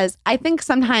 because I think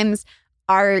sometimes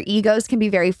our egos can be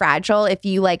very fragile if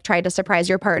you like try to surprise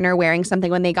your partner wearing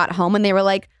something when they got home and they were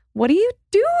like, what are you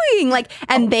doing? Like,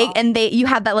 and you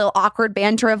have that little awkward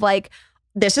banter of like,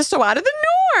 this is so out of the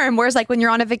norm. Whereas like when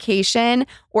you're on a vacation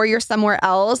or you're somewhere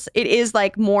else, it is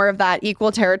like more of that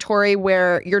equal territory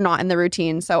where you're not in the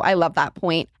routine. So I love that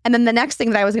point. And then the next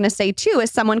thing that I was going to say too is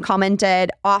someone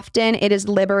commented, often it is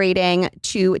liberating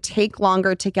to take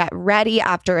longer to get ready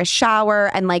after a shower.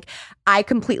 And like, I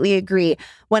completely agree.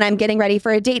 When I'm getting ready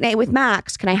for a date night with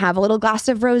Max, can I have a little glass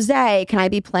of rosé? Can I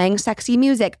be playing sexy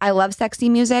music? I love sexy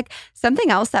music.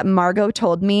 Something else that Margot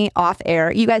told me off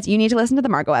air, you guys, you need to listen to the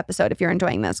Margot episode if you're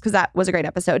enjoying this, because that was a great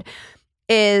episode,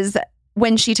 is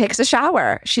when she takes a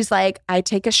shower. She's like, I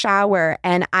take a shower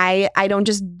and I don't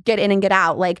just get in and get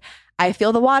out. Like, I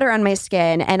feel the water on my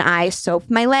skin and I soap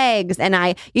my legs and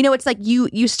it's like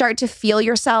you start to feel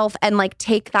yourself and like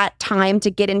take that time to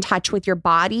get in touch with your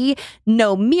body.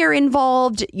 No mirror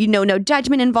involved, no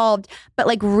judgment involved, but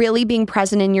like really being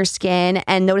present in your skin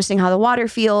and noticing how the water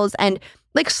feels and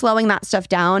like slowing that stuff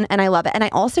down. And I love it. And I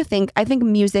also think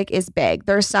music is big.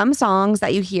 There are some songs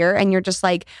that you hear and you're just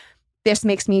like, this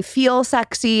makes me feel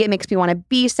sexy. It makes me want to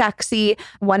be sexy.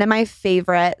 One of my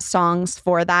favorite songs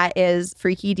for that is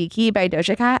Freaky Deaky by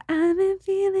Doja Cat. I've been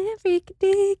feeling freaky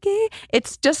deaky.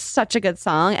 It's just such a good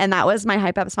song. And that was my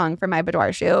hype up song for my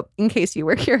boudoir shoot, in case you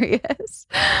were curious.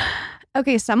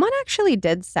 Okay, someone actually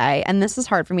did say, and this is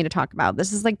hard for me to talk about.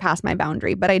 This is like past my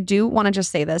boundary, but I do want to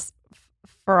just say this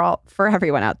for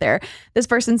everyone out there. This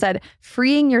person said,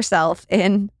 freeing yourself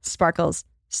in sparkles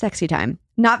sexy time,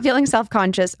 not feeling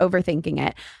self-conscious, overthinking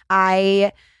it.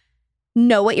 I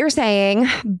know what you're saying,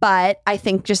 but I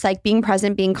think just like being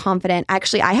present, being confident.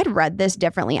 Actually, I had read this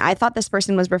differently. I thought this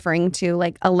person was referring to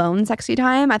like alone sexy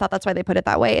time. I thought that's why they put it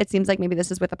that way. It seems like maybe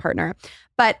this is with a partner,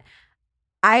 but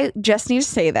I just need to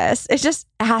say this. It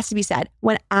has to be said.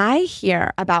 When I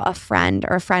hear about a friend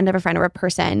or a friend of a friend or a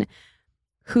person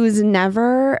who's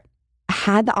never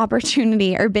had the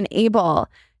opportunity or been able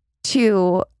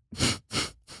to...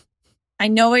 I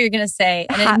know what you're going to say,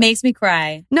 and it makes me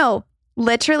cry. No,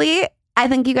 literally, I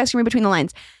think you guys can read between the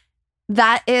lines.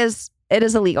 It is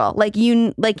illegal.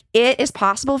 It is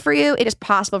possible for you. It is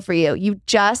possible for you. You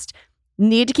just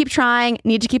need to keep trying,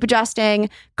 need to keep adjusting,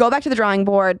 go back to the drawing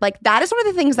board. Like, that is one of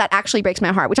the things that actually breaks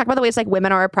my heart. We talk about the ways like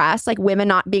women are oppressed, like women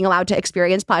not being allowed to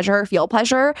experience pleasure, feel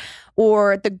pleasure,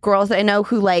 or the girls that I know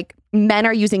who like men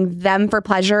are using them for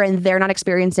pleasure and they're not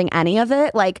experiencing any of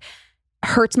it. Like,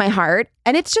 hurts my heart.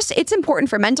 And it's important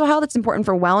for mental health. It's important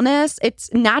for wellness.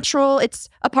 It's natural. It's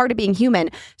a part of being human.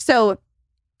 So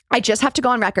I just have to go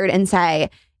on record and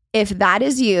say, if that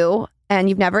is you and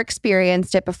you've never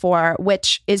experienced it before,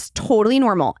 which is totally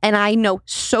normal, and I know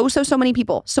so many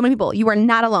people, you are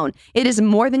not alone. It is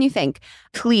more than you think.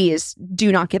 Please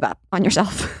do not give up on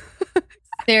yourself.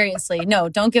 Seriously, no,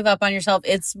 don't give up on yourself.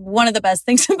 It's one of the best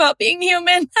things about being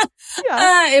human.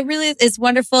 It really is. It's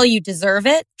wonderful. You deserve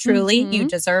it. Truly, you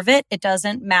deserve it. It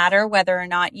doesn't matter whether or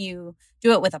not you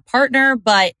do it with a partner,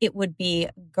 but it would be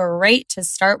great to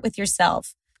start with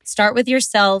yourself. Start with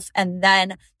yourself, and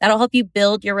then that'll help you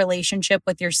build your relationship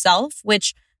with yourself,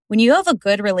 which when you have a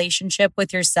good relationship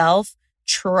with yourself,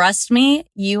 trust me,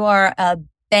 you are a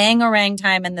bang-a-rang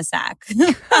time in the sack.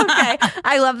 Okay.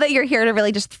 I love that you're here to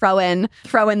really just throw in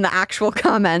the actual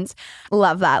comments.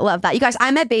 Love that. You guys,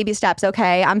 I'm at baby steps,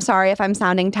 okay? I'm sorry if I'm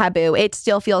sounding taboo. It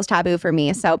still feels taboo for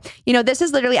me. So, this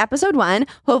is literally episode 1.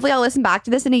 Hopefully I'll listen back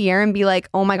to this in a year and be like,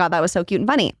 oh my God, that was so cute and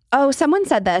funny. Oh, someone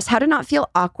said this, how to not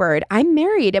feel awkward. I'm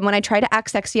married, and when I try to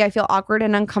act sexy, I feel awkward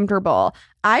and uncomfortable.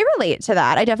 I relate to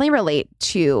that. I definitely relate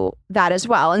to that as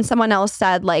well. And someone else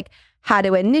said like how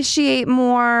to initiate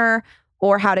more,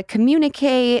 or how to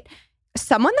communicate.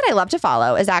 Someone that I love to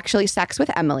follow is actually Sex with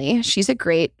Emily. She's a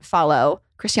great follow.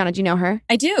 Christiana, do you know her?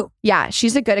 I do. Yeah,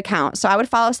 she's a good account. So I would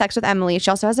follow Sex with Emily. She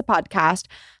also has a podcast.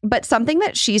 But something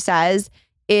that she says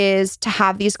is to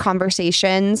have these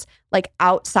conversations like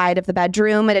outside of the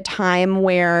bedroom at a time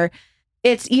where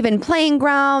it's even playing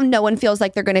ground. No one feels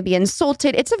like they're going to be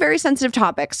insulted. It's a very sensitive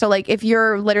topic. So like if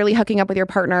you're literally hooking up with your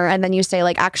partner and then you say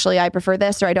like, actually, I prefer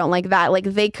this or I don't like that, like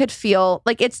they could feel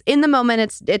like it's in the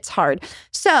moment. It's hard.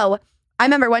 So I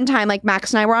remember one time like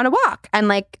Max and I were on a walk and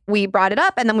like we brought it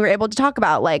up and then we were able to talk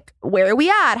about like, where are we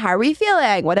at? How are we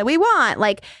feeling? What do we want?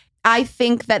 Like, I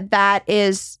think that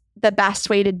is the best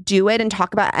way to do it and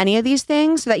talk about any of these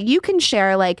things so that you can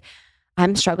share like,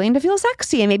 I'm struggling to feel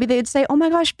sexy. And maybe they'd say, oh my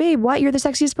gosh, babe, what? You're the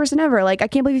sexiest person ever. Like, I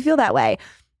can't believe you feel that way.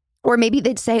 Or maybe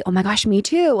they'd say, oh my gosh, me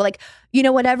too. Like,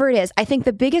 whatever it is. I think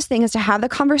the biggest thing is to have the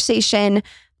conversation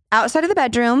outside of the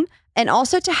bedroom and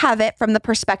also to have it from the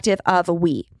perspective of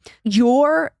we.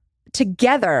 You're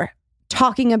together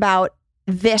talking about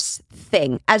this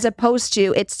thing as opposed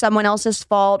to it's someone else's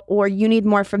fault or you need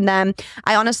more from them.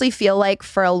 I honestly feel like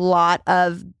for a lot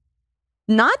of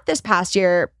not this past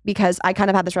year, because I kind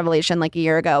of had this revelation like a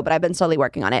year ago, but I've been slowly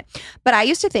working on it. But I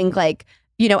used to think like,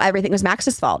 everything was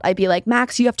Max's fault. I'd be like,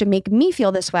 Max, you have to make me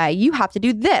feel this way. You have to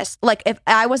do this. Like if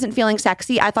I wasn't feeling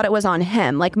sexy, I thought it was on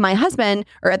him. Like my husband,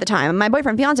 or at the time, my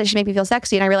boyfriend, fiance should make me feel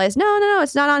sexy. And I realized, no,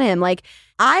 it's not on him. Like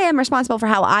I am responsible for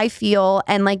how I feel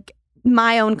and like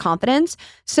my own confidence.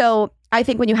 So I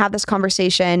think when you have this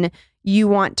conversation, you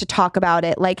want to talk about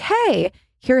it like, hey,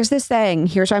 here's this thing.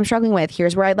 Here's what I'm struggling with.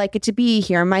 Here's where I'd like it to be.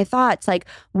 Here are my thoughts. Like,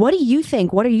 what do you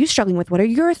think? What are you struggling with? What are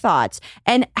your thoughts?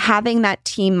 And having that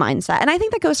team mindset. And I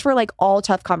think that goes for like all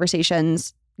tough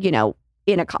conversations, in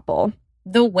a couple.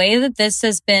 The way that this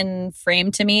has been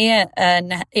framed to me,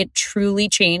 and it truly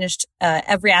changed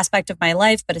every aspect of my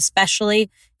life, but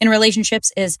especially in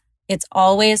relationships, is it's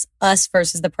always us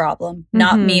versus the problem,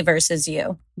 not me versus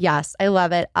you. Yes, I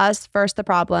love it. Us versus the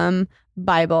problem.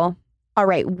 Bible. All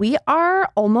right, we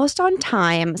are almost on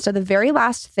time. So the very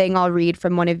last thing I'll read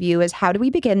from one of you is how do we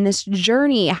begin this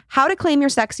journey? How to claim your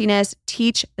sexiness,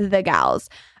 teach the gals.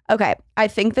 Okay, I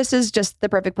think this is just the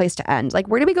perfect place to end. Like,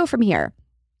 where do we go from here?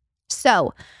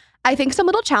 So I think some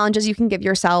little challenges you can give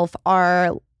yourself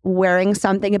are wearing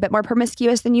something a bit more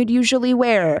promiscuous than you'd usually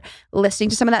wear, listening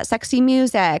to some of that sexy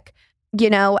music,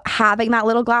 having that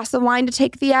little glass of wine to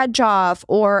take the edge off,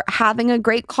 or having a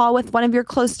great call with one of your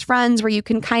close friends where you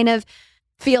can kind of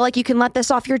feel like you can let this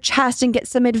off your chest and get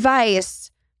some advice.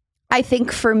 I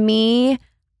think for me,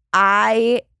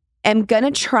 I am going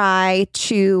to try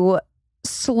to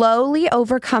slowly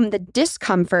overcome the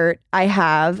discomfort I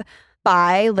have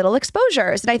by little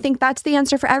exposures. And I think that's the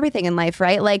answer for everything in life,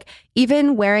 right? Like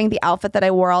even wearing the outfit that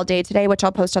I wore all day today, which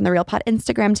I'll post on the Real Pod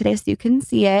Instagram today so you can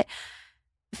see it,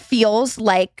 feels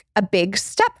like a big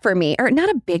step for me. Or not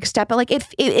a big step, but like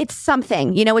it's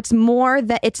something, it's more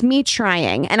that it's me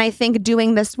trying. And I think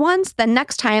doing this once, then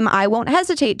next time I won't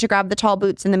hesitate to grab the tall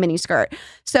boots and the mini skirt.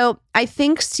 So I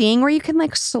think seeing where you can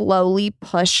like slowly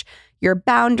push your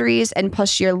boundaries and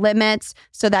push your limits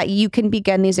so that you can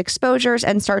begin these exposures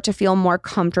and start to feel more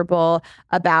comfortable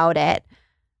about it.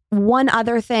 One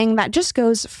other thing that just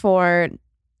goes for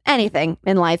anything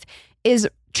in life is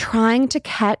trying to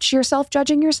catch yourself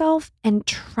judging yourself and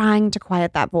trying to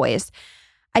quiet that voice.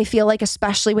 I feel like,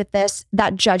 especially with this,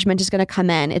 that judgment is going to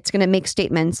come in. It's going to make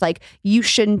statements like, you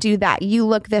shouldn't do that. You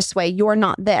look this way. You're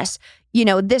not this.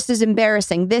 This is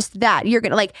embarrassing. This, that. You're going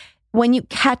to like, when you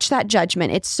catch that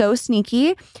judgment, it's so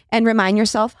sneaky, and remind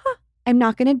yourself, I'm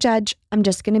not going to judge. I'm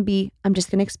just going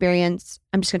to experience.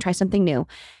 I'm just going to try something new.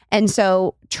 And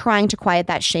so trying to quiet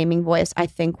that shaming voice, I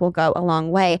think will go a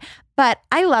long way. But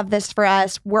I love this for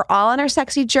us. We're all on our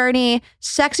sexy journey.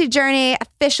 Sexy journey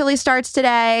officially starts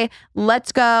today.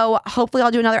 Let's go. Hopefully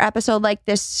I'll do another episode like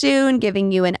this soon,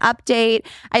 giving you an update.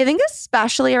 I think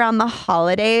especially around the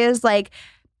holidays, like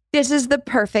this is the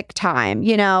perfect time,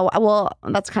 well,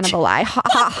 that's kind of a lie.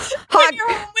 When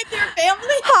you're home with your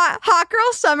family? Hot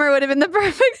girl summer would have been the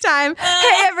perfect time.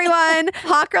 Hey, everyone.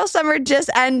 Hot girl summer just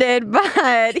ended,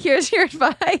 but here's your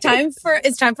advice.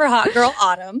 It's time for hot girl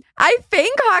autumn. I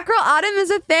think hot girl autumn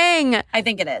is a thing. I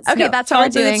think it is. Okay, that's what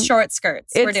we're doing. It's short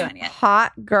skirts. We're doing it.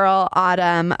 Hot girl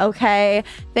autumn. Okay.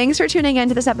 Thanks for tuning in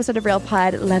to this episode of Real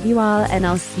Pod. Love you all, and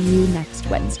I'll see you next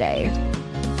Wednesday.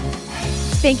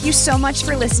 Thank you so much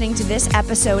for listening to this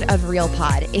episode of Real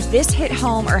Pod. If this hit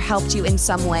home or helped you in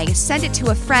some way, send it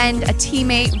to a friend, a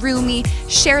teammate, roomie.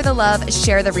 Share the love,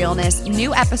 share the realness.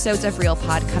 New episodes of Real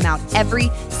Pod come out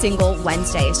every single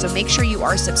Wednesday, so make sure you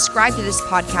are subscribed to this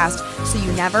podcast so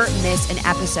you never miss an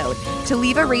episode. To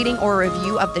leave a rating or a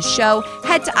review of the show,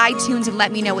 head to iTunes and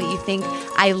let me know what you think.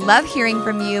 I love hearing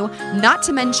from you. Not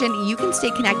to mention, you can stay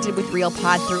connected with Real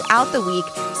Pod throughout the week,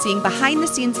 seeing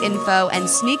behind-the-scenes info and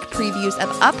sneak previews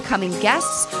of upcoming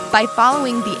guests by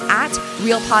following the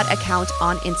 @RealPod account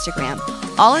on Instagram.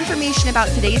 All information about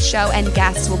today's show and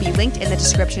guests will be linked in the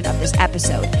description of this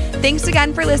episode. Thanks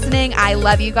again for listening. I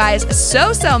love you guys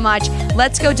so, so much.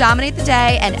 Let's go dominate the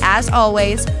day, and as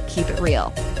always, keep it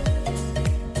real.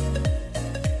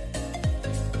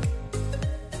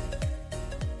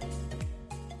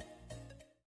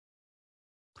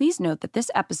 Please note that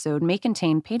this episode may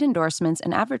contain paid endorsements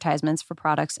and advertisements for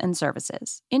products and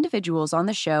services. Individuals on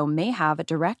the show may have a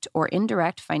direct or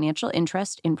indirect financial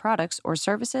interest in products or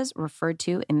services referred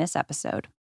to in this episode.